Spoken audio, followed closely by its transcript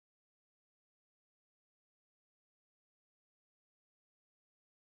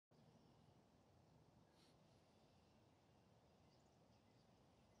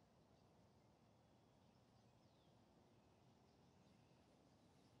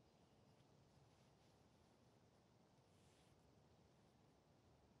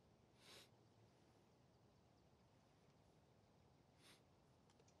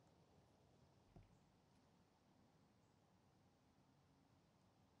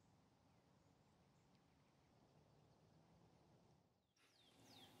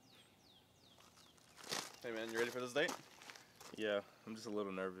Hey man, you ready for this date? Yeah, I'm just a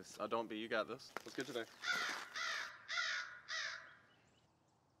little nervous. Don't be, you got this. Let's get you there.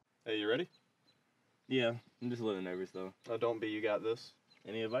 Hey, you ready? Yeah, I'm just a little nervous though. Don't be, you got this.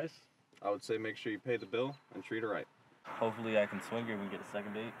 Any advice? I would say make sure you pay the bill and treat her right. Hopefully I can swing her when we get a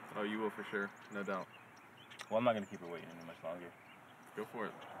second date. Oh, you will for sure, no doubt. Well, I'm not gonna keep her waiting any much longer. Go for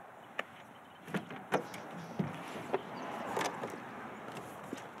it.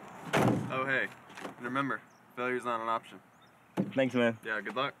 Oh, hey, and remember, failure's not an option. Thanks, man. Yeah,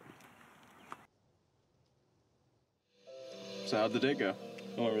 good luck. So how'd the date go?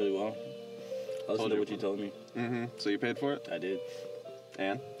 It went really well. I listened to what you told me. Mm-hmm. So you paid for it? I did.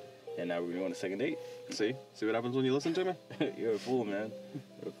 And now we're going on a second date. See what happens when you listen to me? You're a fool, man.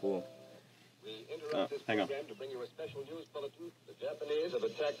 You're a fool. We interrupt this program to bring you a special news bulletin. The Japanese have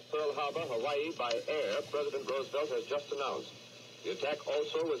attacked Pearl Harbor, Hawaii by air, President Roosevelt has just announced. The attack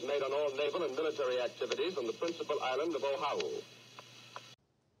also was made on all naval and military activities on the principal island of Oahu.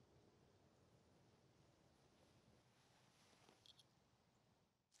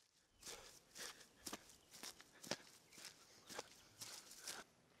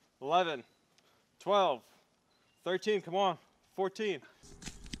 $11, $12, $13, come on, $14.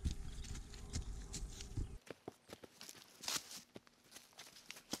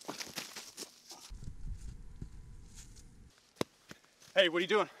 Hey, what are you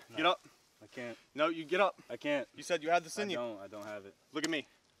doing? No, get up. I can't. No, you get up. I can't. You said you had this in you. I don't have it. Look at me.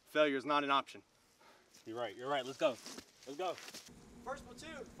 Failure is not an option. You're right, let's go. Let's go. First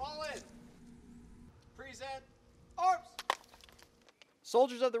platoon, fall in. Present arms.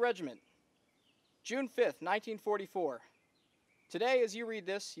 Soldiers of the regiment, June 5th, 1944. Today, as you read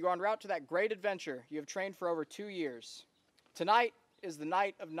this, you are en route to that great adventure you have trained for over 2 years. Tonight is the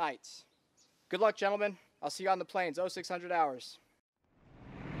night of nights. Good luck, gentlemen. I'll see you on the plains, 0600 hours.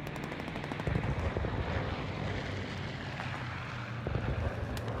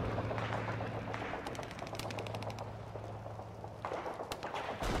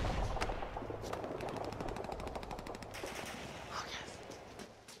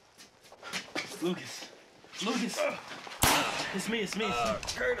 Lucas! It's me.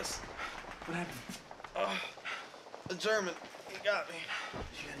 Curtis, What happened? the German, he got me.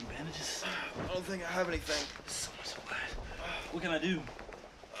 You got any bandages? I don't think I have anything. So glad. What can I do?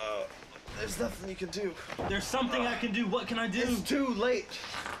 There's nothing you can do. There's something I can do. What can I do? It's too late.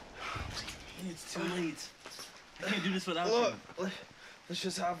 It's too late. I can't do this without Look, you. let's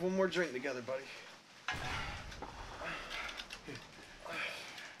just have one more drink together, buddy.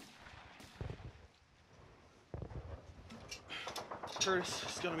 Curtis,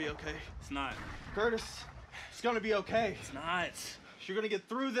 it's gonna be okay. It's not. Curtis, it's gonna be okay. It's not. You're gonna get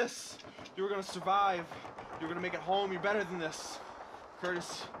through this. You're gonna survive. You're gonna make it home. You're better than this.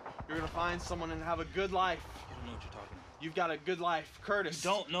 Curtis, you're gonna find someone and have a good life. You don't know what you're talking about. You've got a good life. Curtis.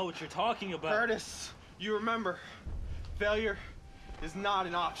 You don't know what you're talking about. Curtis, you remember, failure is not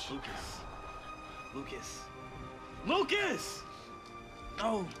an option. Lucas!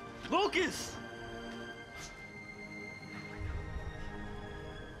 No! Lucas!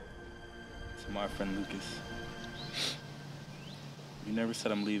 To my friend Lucas, you never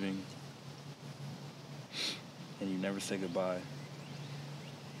said I'm leaving, and you never said goodbye.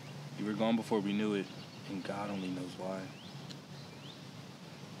 You were gone before we knew it, and God only knows why.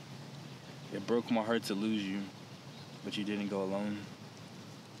 It broke my heart to lose you, but you didn't go alone.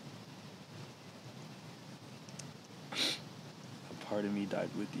 A part of me died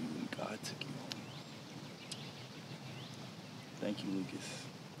with you, and God took you home. Thank you, Lucas.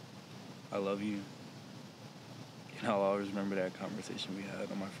 I love you, and I'll always remember that conversation we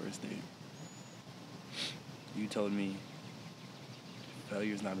had on my first date. You told me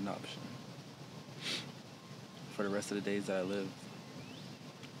failure is not an option. For the rest of the days that I live,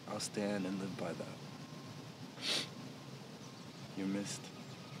 I'll stand and live by that. You're missed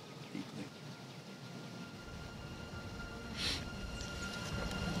deeply.